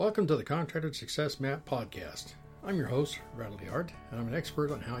Welcome to the Contractor Success Map podcast. I'm your host, Bradley Hart, and I'm an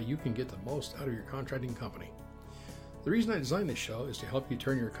expert on how you can get the most out of your contracting company. The reason I designed this show is to help you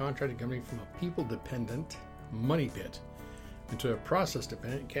turn your contracting company from a people-dependent money pit into a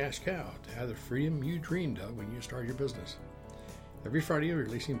process-dependent cash cow to have the freedom you dreamed of when you started your business. Every Friday, we're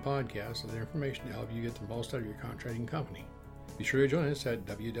releasing podcasts with information to help you get the most out of your contracting company. Be sure to join us at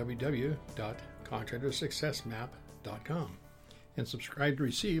www.contractorsuccessmap.com. and subscribe to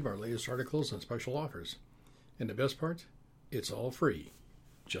receive our latest articles and special offers. And the best part, it's all free,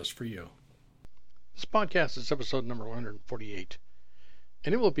 just for you. This podcast is episode number 148,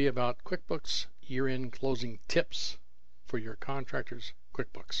 and it will be about QuickBooks year-end closing tips for your contractors'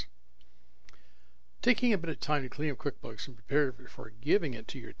 QuickBooks. Taking a bit of time to clean up QuickBooks and prepare it before giving it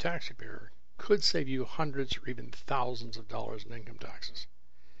to your tax preparer could save you hundreds or even thousands of dollars in income taxes.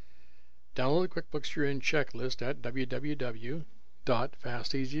 Download the QuickBooks year-end checklist at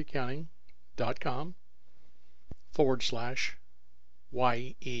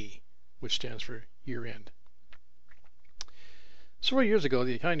www.fasteasyaccounting.com/YE, which stands for year end. Several years ago,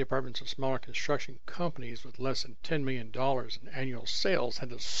 the accounting departments of smaller construction companies with less than $10 million in annual sales had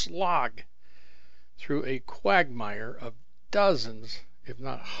to slog through a quagmire of dozens, if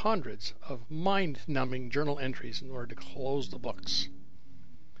not hundreds, of mind-numbing journal entries in order to close the books.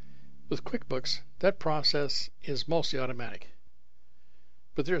 With QuickBooks, that process is mostly automatic.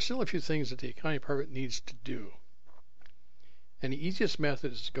 But there are still a few things that the accounting department needs to do. And the easiest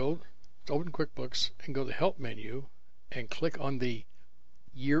method is to open QuickBooks and go to the Help menu and click on the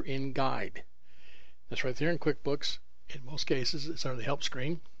Year-End Guide. That's right there in QuickBooks. In most cases, it's under the Help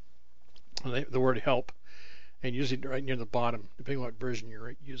screen, the word Help, and usually right near the bottom, depending on what version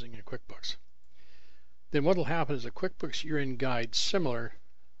you're using in QuickBooks. Then what will happen is a QuickBooks Year-End Guide similar,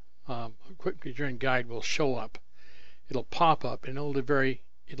 QuickBooks Year-End Guide will show up. It'll pop up, and it'll vary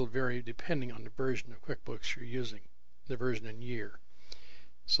depending on the version of QuickBooks you're using, the version and year.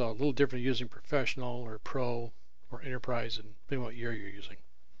 So a little different using Professional or Pro or Enterprise, and depending on what year you're using.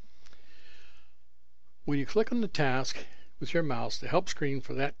 When you click on the task with your mouse, the help screen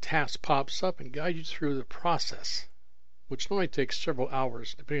for that task pops up and guides you through the process, which normally takes several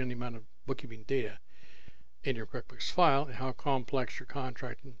hours depending on the amount of bookkeeping data in your QuickBooks file and how complex your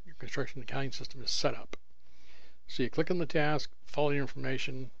construction accounting system is set up. So you click on the task, follow your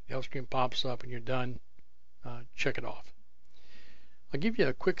information, the help screen pops up, and you're done. Check it off. I'll give you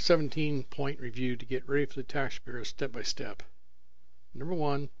a quick 17-point review to get ready for the tax preparer step by step. Number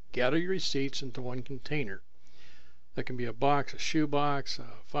 1, gather your receipts into one container. That can be a box, a shoe box, a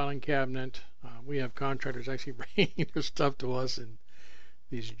filing cabinet. We have contractors actually bringing their stuff to us in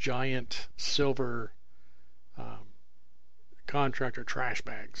these giant silver contractor trash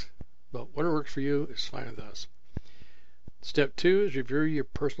bags. But whatever works for you is fine with us. Step 2 is review your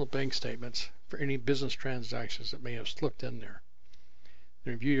personal bank statements for any business transactions that may have slipped in there.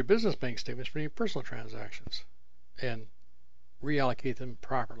 Then review your business bank statements for any personal transactions and reallocate them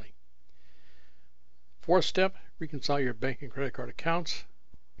properly. 4th step, reconcile your bank and credit card accounts.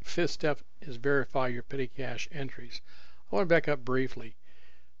 5th step is verify your petty cash entries. I want to back up briefly.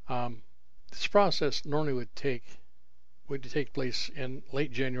 This process normally would take place in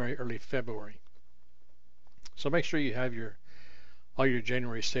late January, early February. So make sure you have all your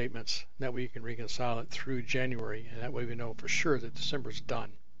January statements. That way you can reconcile it through January, and that way we know for sure that December's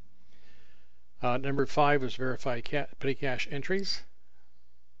done. Number 5 is verify petty cash entries.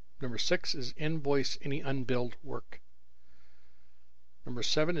 Number 6 is invoice any unbilled work. Number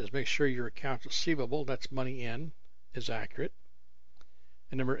 7 is make sure your accounts receivable, that's money in, is accurate.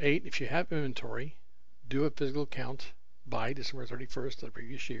 And number 8, if you have inventory, do a physical count by December 31st of the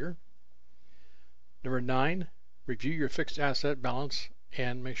previous year. Number 9, review your fixed asset balance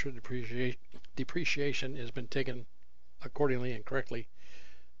and make sure depreciation has been taken accordingly and correctly,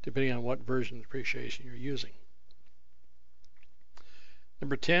 depending on what version of depreciation you're using.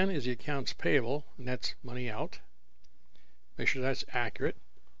 Number 10 is the accounts payable, and that's money out. Make sure that's accurate.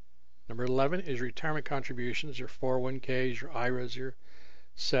 Number 11 is retirement contributions, your 401ks, your IRAs, your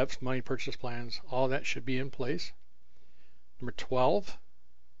SEPs, money purchase plans. All that should be in place. Number 12,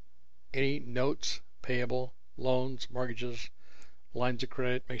 any notes payable, loans, mortgages, lines of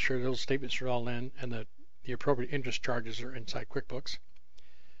credit, make sure those statements are all in and the appropriate interest charges are inside QuickBooks.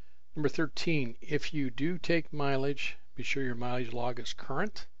 Number 13, if you do take mileage, be sure your mileage log is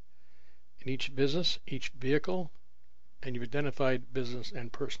current in each business, each vehicle, and you've identified business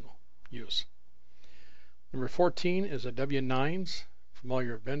and personal use. Number 14 is the W-9s from all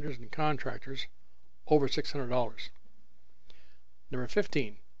your vendors and contractors over $600. Number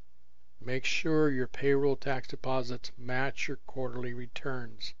 15, Make sure your payroll tax deposits match your quarterly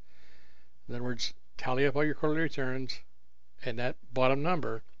returns. In other words, tally up all your quarterly returns, and that bottom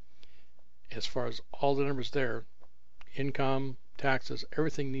number, as far as all the numbers there, income, taxes,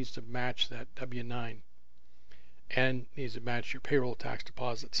 everything needs to match that W-9 and needs to match your payroll tax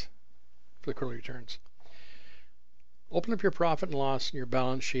deposits for the quarterly returns. Open up your profit and loss in your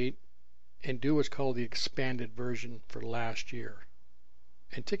balance sheet and do what's called the expanded version for last year.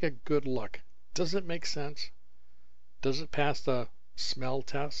 And take a good look. Does it make sense? Does it pass the smell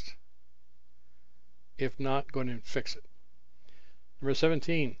test? If not, go in and fix it. Number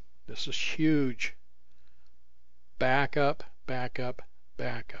 17. This is huge. Backup, backup,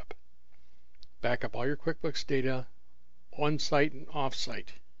 backup. Backup all your QuickBooks data on-site and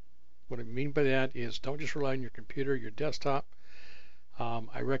off-site. What I mean by that is don't just rely on your computer, your desktop.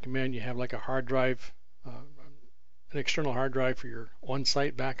 I recommend you have like a hard drive, an external hard drive for your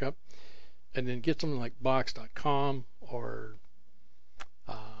on-site backup, and then get something like box.com or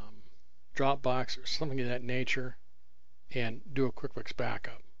Dropbox or something of that nature and do a QuickBooks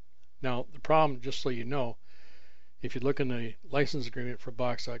backup. Now, the problem, just so you know, if you look in the license agreement for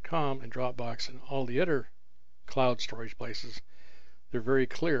box.com and Dropbox and all the other cloud storage places, they're very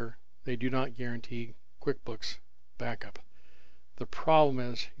clear. They do not guarantee QuickBooks backup. The problem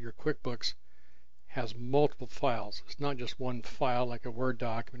is your QuickBooks has multiple files. It's not just one file like a Word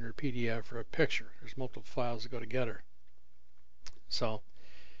document or a PDF or a picture. There's multiple files that go together. So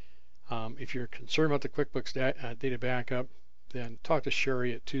if you're concerned about the QuickBooks data backup, then talk to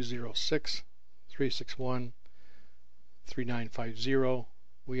Sherry at 206-361-3950.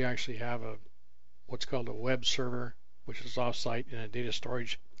 We actually have what's called a web server, which is offsite in a data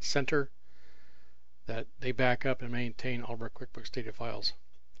storage center that they back up and maintain all of our QuickBooks data files.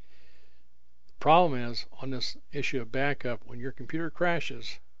 The problem is, on this issue of backup, when your computer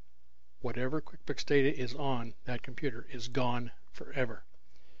crashes, whatever QuickBooks data is on that computer is gone forever.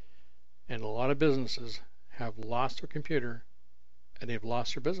 And a lot of businesses have lost their computer and they've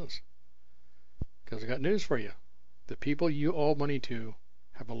lost their business. Because I got news for you. The people you owe money to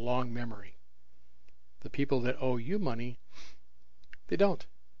have a long memory. The people that owe you money, they don't.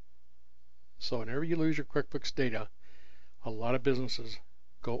 So whenever you lose your QuickBooks data, a lot of businesses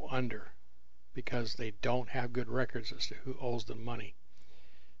go under because they don't have good records as to who owes them money.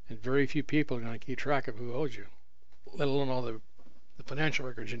 And very few people are going to keep track of who owes you, let alone all the financial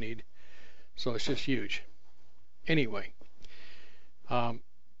records you need. So it's just huge. Anyway, in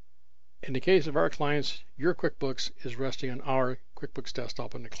the case of our clients, your QuickBooks is resting on our QuickBooks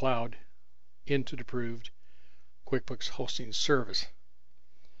desktop in the cloud into the approved QuickBooks hosting service.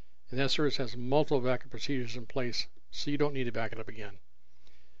 And that service has multiple backup procedures in place, so you don't need to back it up again.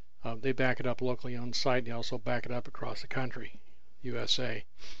 They back it up locally on site, and they also back it up across the country, USA,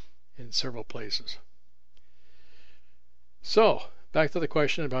 in several places. So, back to the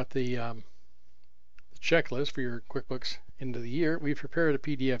question about the checklist for your QuickBooks end of the year. We've prepared a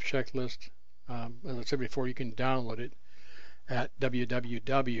PDF checklist. As I said before, you can download it at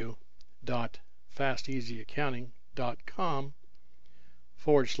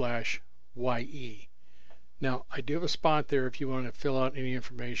www.fasteasyaccounting.com/YE. Now, I do have a spot there if you want to fill out any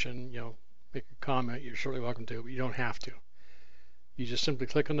information, make a comment. You're certainly welcome to, but you don't have to. You just simply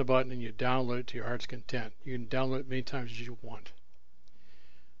click on the button and you download it to your heart's content. You can download it many times as you want.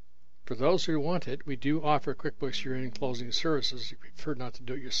 For those who want it, we do offer QuickBooks year-end and closing services if you prefer not to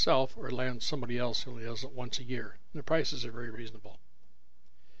do it yourself or rely on somebody else who only does it once a year. And the prices are very reasonable.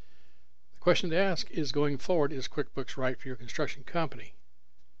 The question to ask is, going forward, is QuickBooks right for your construction company?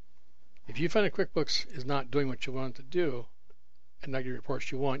 If you find that QuickBooks is not doing what you want it to do and not getting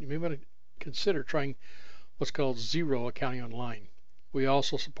reports you want, you may want to consider trying what's called Zero Accounting Online. We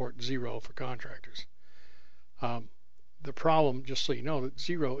also support Xero for contractors. The problem, just so you know, that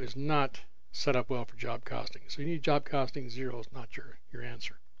Xero is not set up well for job costing. So you need job costing. Xero is not your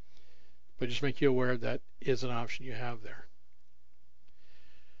answer. But just make you aware that is an option you have there.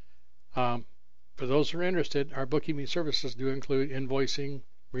 For those who are interested, our bookkeeping services do include invoicing,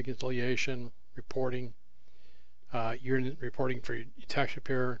 reconciliation, reporting, year-end reporting for your tax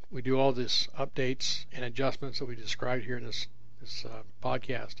preparer. We do all this updates and adjustments that we described here in this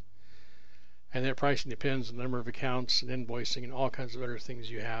podcast. And that pricing depends on the number of accounts and invoicing and all kinds of other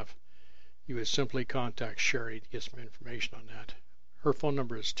things you have. You would simply contact Sherry to get some information on that. Her phone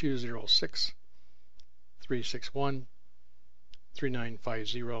number is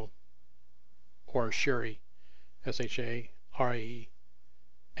 206-361-3950 or Sherry, SHARE,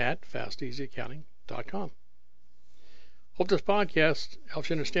 at fasteasyaccounting.com. Hope this podcast helps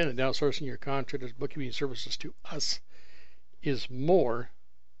you understand that outsourcing your contractor's bookkeeping services to us is more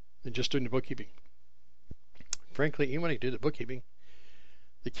than just doing the bookkeeping. Frankly, even when you do the bookkeeping,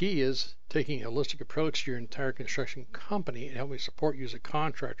 the key is taking a holistic approach to your entire construction company and helping support you as a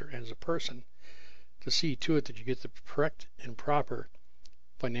contractor and as a person to see to it that you get the correct and proper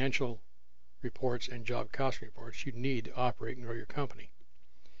financial reports and job cost reports you need to operate and grow your company.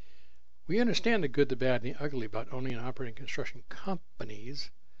 We understand the good, the bad, and the ugly about owning and operating construction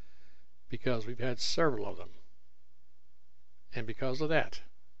companies because we've had several of them. And because of that,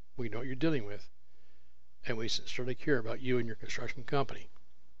 we know what you're dealing with, and we sincerely care about you and your construction company.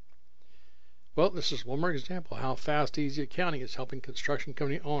 Well, this is one more example of how Fast Easy Accounting is helping construction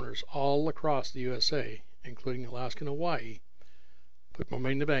company owners all across the USA, including Alaska and Hawaii, put more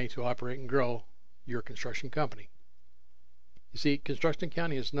money in the bank to operate and grow your construction company. You see, construction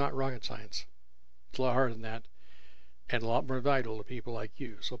accounting is not rocket science. It's a lot harder than that, and a lot more valuable to people like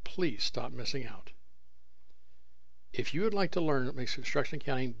you, so please stop missing out. If you would like to learn what makes construction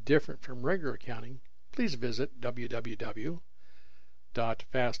accounting different from regular accounting, please visit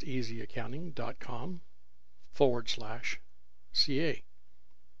www.fasteasyaccounting.com/CA.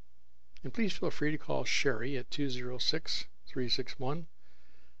 And please feel free to call Sherry at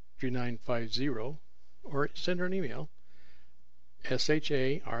 206-361-3950 or send her an email,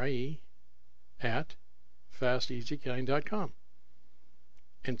 sharie@fasteasyaccounting.com,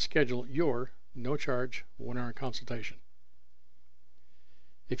 and schedule your no-charge 1-hour consultation.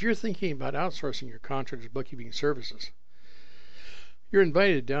 If you're thinking about outsourcing your contractor's bookkeeping services, you're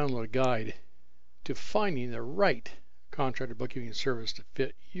invited to download a guide to finding the right contractor bookkeeping service to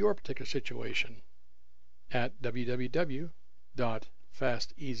fit your particular situation at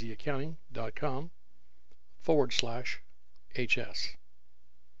www.fasteasyaccounting.com/HS.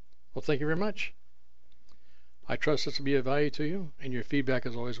 Well, thank you very much. I trust this will be of value to you, and your feedback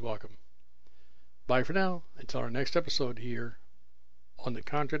is always welcome. Bye for now, until our next episode here on the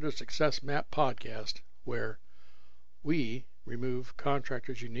Contractor Success Map podcast, where we remove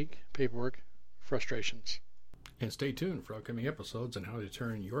contractors' unique paperwork frustrations. And stay tuned for upcoming episodes on how to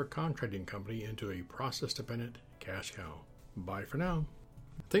turn your contracting company into a process-dependent cash cow. Bye for now.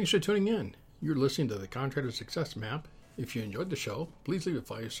 Thanks for tuning in. You're listening to the Contractor Success Map. If you enjoyed the show, please leave a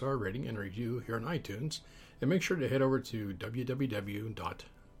 5-star rating and review here on iTunes, and make sure to head over to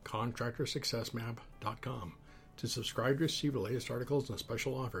www.contractorsuccessmap.com to subscribe to receive the latest articles and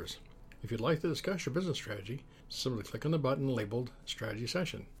special offers. If you'd like to discuss your business strategy, simply click on the button labeled Strategy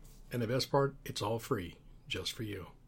Session. And the best part, it's all free, just for you.